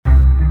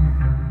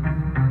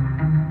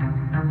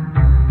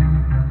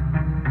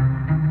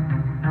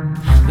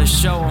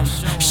show 'em.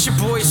 It's your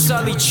boy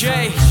Sully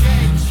J.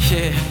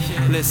 Yeah,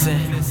 listen.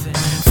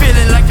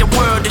 Feeling like the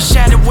world is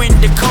shadowing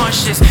the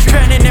conscious,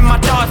 drowning in my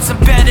thoughts, I'm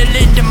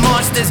battling the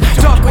monsters.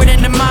 Dark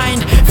within the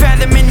mind,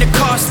 fathoming the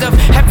cost of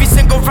every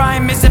single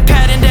rhyme is a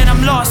pattern that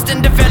I'm lost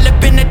in.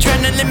 Developing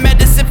adrenaline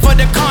medicine for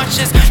the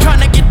conscious,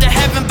 trying to get to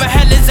heaven, but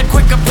hell is a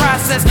quicker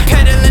process.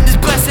 Peddling this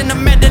blessing,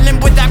 I'm meddling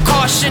without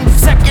caution.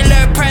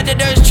 Secular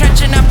predators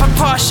trenching up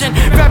proportion.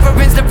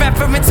 Reverence the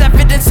reference,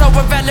 evidence so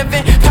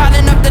irrelevant.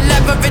 Piling up the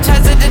leverage,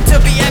 hesitant to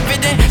be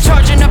evident.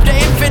 Charging up the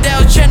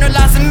infidels,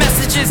 generalizing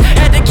messages.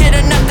 Etiquette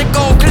enough to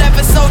go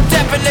clever, so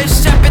devilish.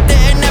 Shepherd the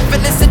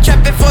ineffortless,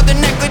 intrepid for the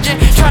negligent.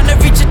 Trying to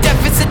reach a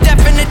deficit,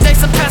 definite day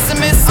some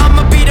pessimists.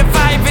 I'ma be the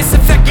virus,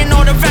 affecting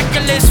all the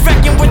reckless.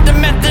 Wrecking with the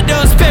method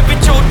of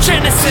spiritual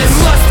genesis.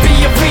 Must be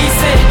a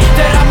reason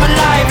that I'm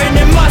alive, and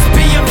it must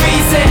be a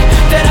reason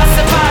that I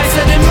survive.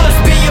 So there must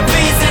be a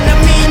reason, a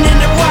meaning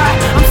to why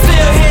I'm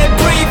still here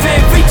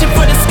breathing, reaching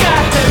for the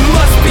sky. There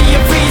must be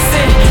a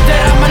reason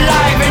that I'm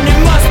alive, and it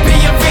must be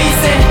a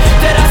reason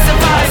that I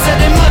survive. So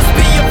there must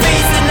be a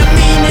reason, a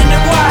meaning to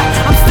why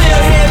I'm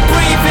still here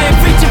breathing,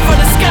 reaching for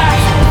the sky.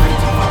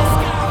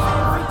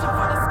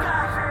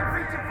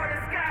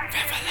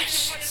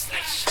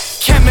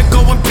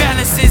 Chemical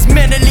imbalances,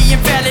 mentally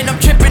invalid. I'm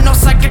tripping on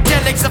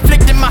psychedelics,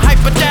 afflicting my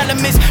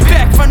hypothalamus.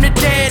 Back from the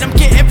dead, I'm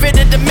getting rid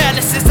of the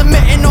malices. I'm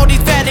meeting all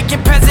these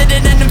Vatican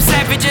president and them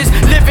savages.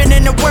 Living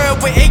in a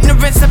world with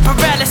ignorance and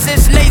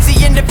paralysis.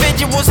 Lazy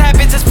individuals,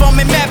 habits is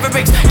forming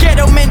mavericks.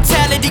 Ghetto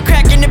mentality,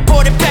 cracking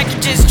imported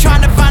packages.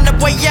 Trying to find a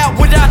way out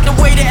without the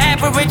way to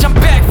average. I'm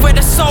back for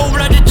the soul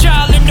of the